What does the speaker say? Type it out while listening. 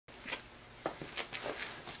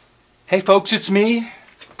Hey folks, it's me.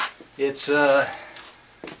 It's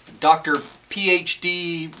Dr.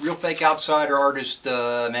 PhD, Real Fake Outsider Artist,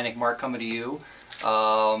 Manic Mark coming to you.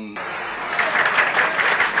 With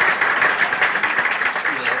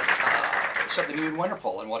something new and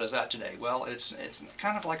wonderful. And what is that today? Well, it's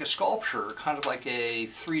kind of like a sculpture, kind of like a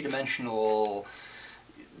three-dimensional,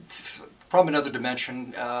 from another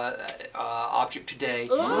dimension object today.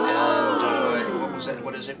 And what was that?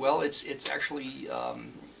 What is it? Well, it's actually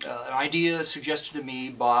an idea suggested to me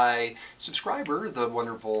by a subscriber, the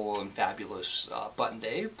wonderful and fabulous Button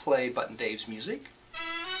Dave. Play Button Dave's music.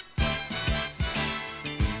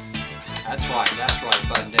 That's right,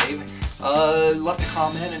 Button Dave. Left a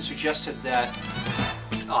comment and suggested that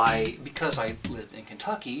because I live in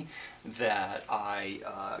Kentucky, that I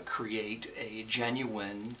create a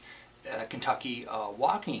genuine Kentucky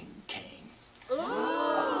walking cane.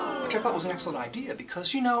 Which I thought was an excellent idea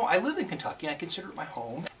because, you know, I live in Kentucky and I consider it my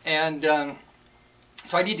home. And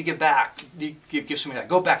so I need to give back, give something back,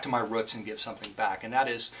 go back to my roots and give something back. And that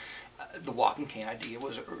is, the walking cane idea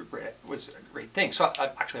was a great thing. So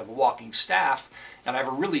I actually have a walking staff, and I have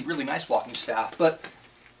a really, really nice walking staff. But,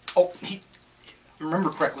 oh, he,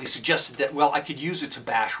 remember correctly, suggested that, well, I could use it to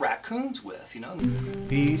bash raccoons with, you know.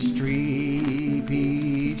 Peachtree,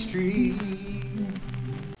 Peachtree.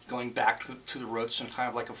 Going back to the roots and kind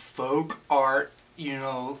of like a folk art, you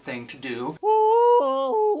know, thing to do.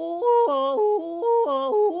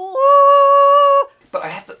 But I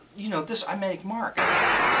have to, you know, I'm Manic Mark.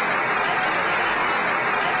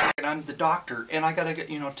 And I'm the doctor, and I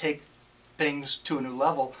gotta, you know, take things to a new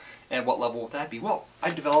level. And what level would that be? Well,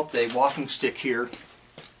 I developed a walking stick here.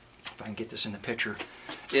 If I can get this in the picture.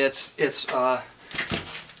 It's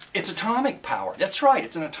atomic powered. That's right,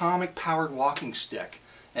 it's an atomic powered walking stick.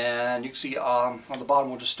 And you can see on the bottom,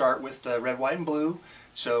 we'll just start with red, white, and blue.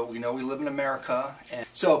 So we know we live in America. And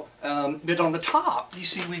so, but on the top, you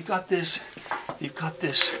see we've got this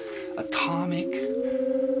atomic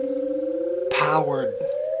powered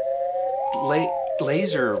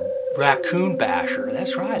laser raccoon basher.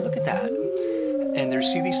 That's right, look at that. And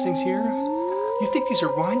see these things here? You think these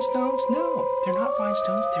are rhinestones? No, they're not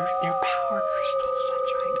rhinestones. They're power crystals.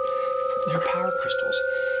 That's right. They're power crystals.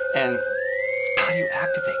 And how do you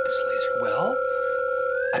activate this laser? Well,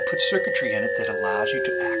 I put circuitry in it that allows you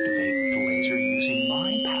to activate the laser using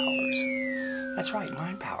mind powers. That's right,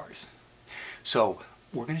 mind powers. So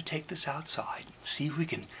we're going to take this outside, see if we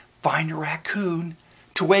can find a raccoon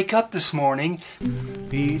to wake up this morning.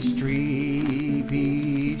 Peachtree,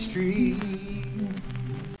 Peachtree.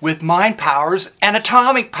 With mind powers and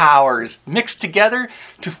atomic powers mixed together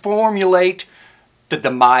to formulate the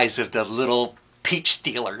demise of the little peach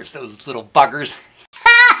stealers, those little buggers.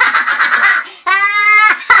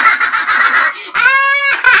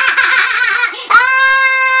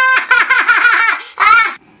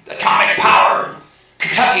 Atomic power,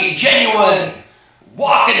 Kentucky genuine,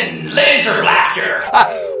 walking laser blaster.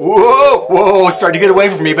 Whoa, whoa, starting to get away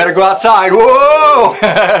from me. Better go outside. Whoa.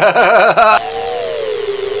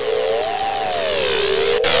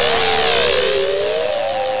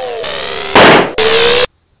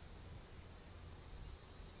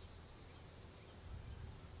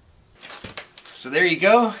 So there you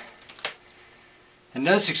go.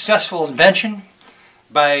 Another successful invention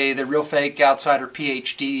by the Real Fake Outsider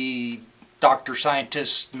PhD Dr.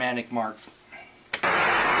 Scientist Manic Mark.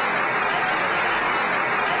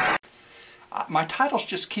 My titles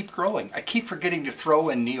just keep growing. I keep forgetting to throw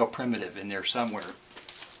in Neo-Primitive in there somewhere.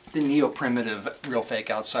 The Neo-Primitive Real Fake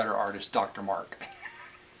Outsider Artist Dr. Mark.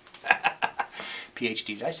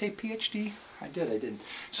 PhD. Did I say PhD? I did, I didn't.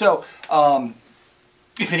 So,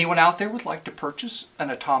 if anyone out there would like to purchase an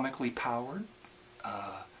atomically powered,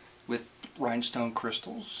 with rhinestone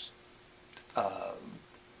crystals,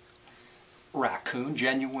 raccoon,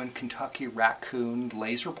 genuine Kentucky raccoon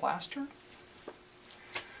laser blaster,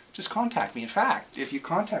 just contact me. In fact, if you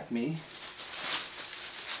contact me,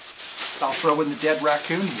 I'll throw in the dead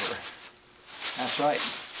raccoon here. That's right.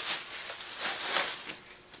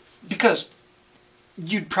 Because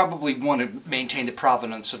you'd probably want to maintain the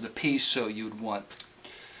provenance of the piece, so you'd want,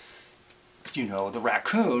 you know, the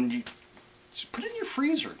raccoon, you just put it in your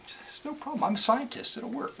freezer. It's no problem. I'm a scientist. It'll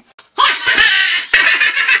work.